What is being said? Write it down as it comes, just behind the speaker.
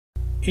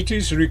It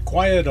is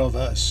required of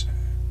us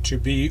to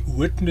be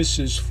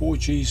witnesses for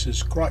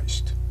Jesus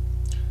Christ.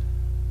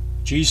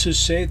 Jesus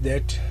said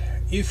that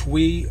if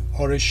we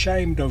are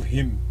ashamed of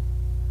Him,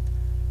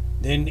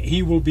 then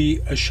He will be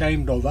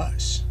ashamed of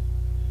us.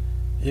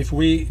 If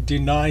we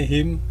deny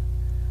Him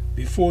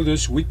before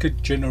this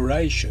wicked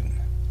generation,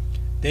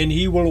 then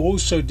He will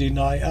also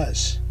deny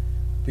us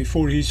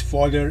before His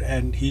Father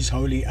and His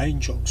holy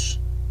angels.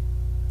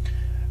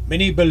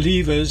 Many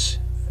believers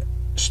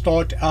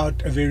start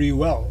out very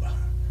well.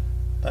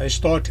 They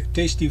start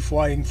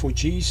testifying for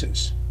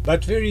Jesus,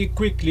 but very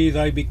quickly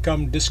they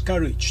become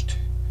discouraged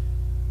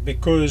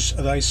because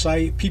they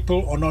say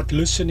people are not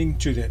listening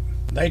to them.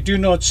 They do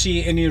not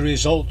see any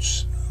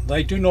results.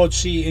 They do not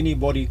see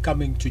anybody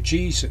coming to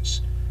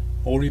Jesus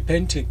or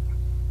repenting.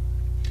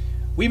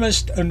 We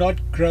must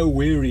not grow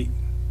weary.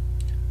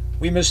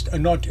 We must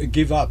not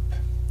give up.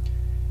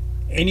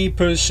 Any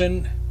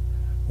person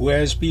who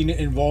has been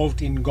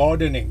involved in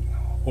gardening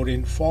or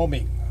in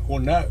farming will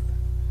know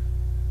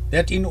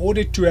that in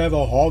order to have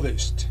a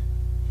harvest,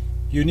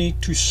 you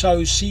need to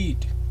sow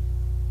seed.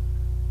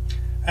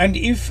 And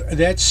if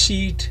that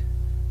seed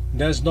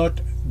does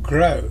not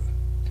grow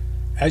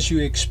as you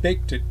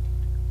expected,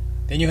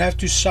 then you have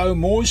to sow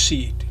more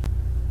seed.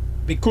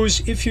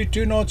 Because if you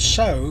do not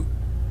sow,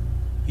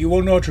 you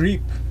will not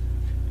reap.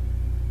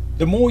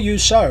 The more you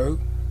sow,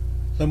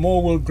 the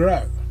more will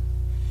grow,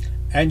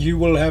 and you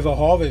will have a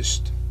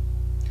harvest.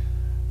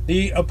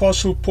 The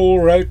Apostle Paul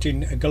wrote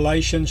in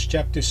Galatians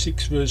chapter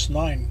 6 verse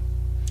 9,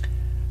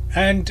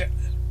 "And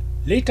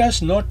let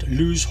us not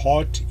lose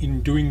heart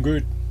in doing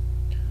good,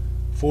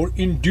 for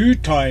in due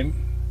time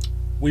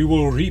we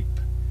will reap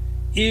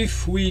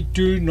if we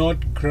do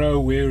not grow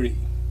weary."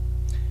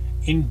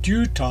 In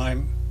due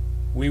time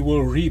we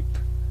will reap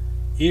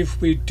if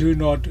we do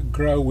not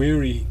grow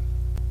weary.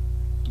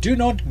 Do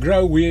not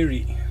grow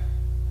weary.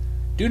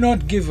 Do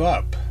not give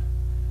up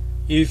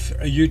if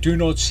you do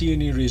not see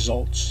any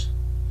results.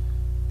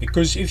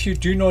 Because if you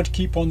do not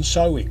keep on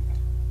sowing,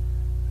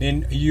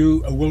 then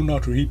you will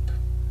not reap.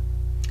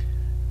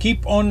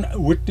 Keep on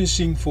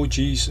witnessing for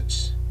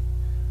Jesus.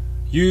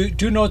 You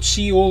do not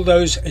see all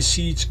those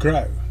seeds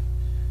grow,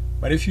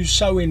 but if you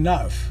sow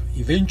enough,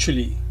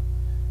 eventually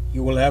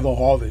you will have a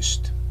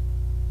harvest.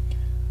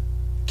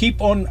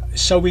 Keep on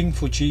sowing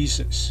for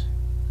Jesus.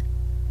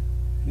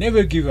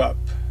 Never give up.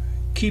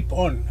 Keep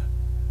on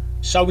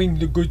sowing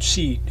the good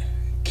seed.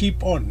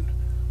 Keep on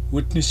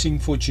witnessing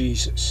for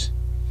Jesus.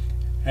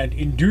 And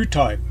in due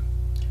time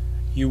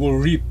you will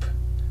reap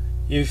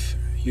if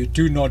you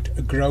do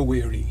not grow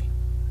weary.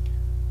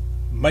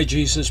 May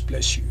Jesus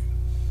bless you.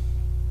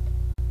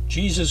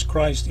 Jesus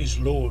Christ is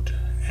Lord,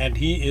 and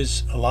He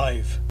is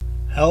alive.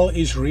 Hell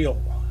is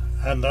real,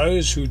 and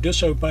those who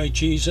disobey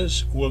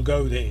Jesus will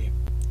go there.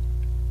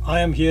 I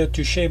am here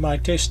to share my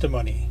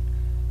testimony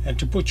and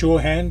to put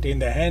your hand in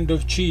the hand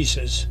of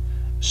Jesus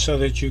so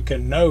that you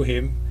can know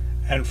Him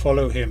and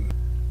follow Him.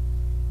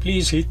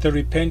 Please hit the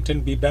Repent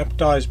and Be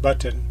Baptized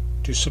button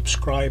to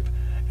subscribe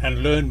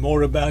and learn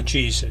more about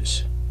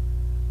Jesus.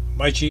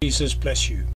 May Jesus bless you.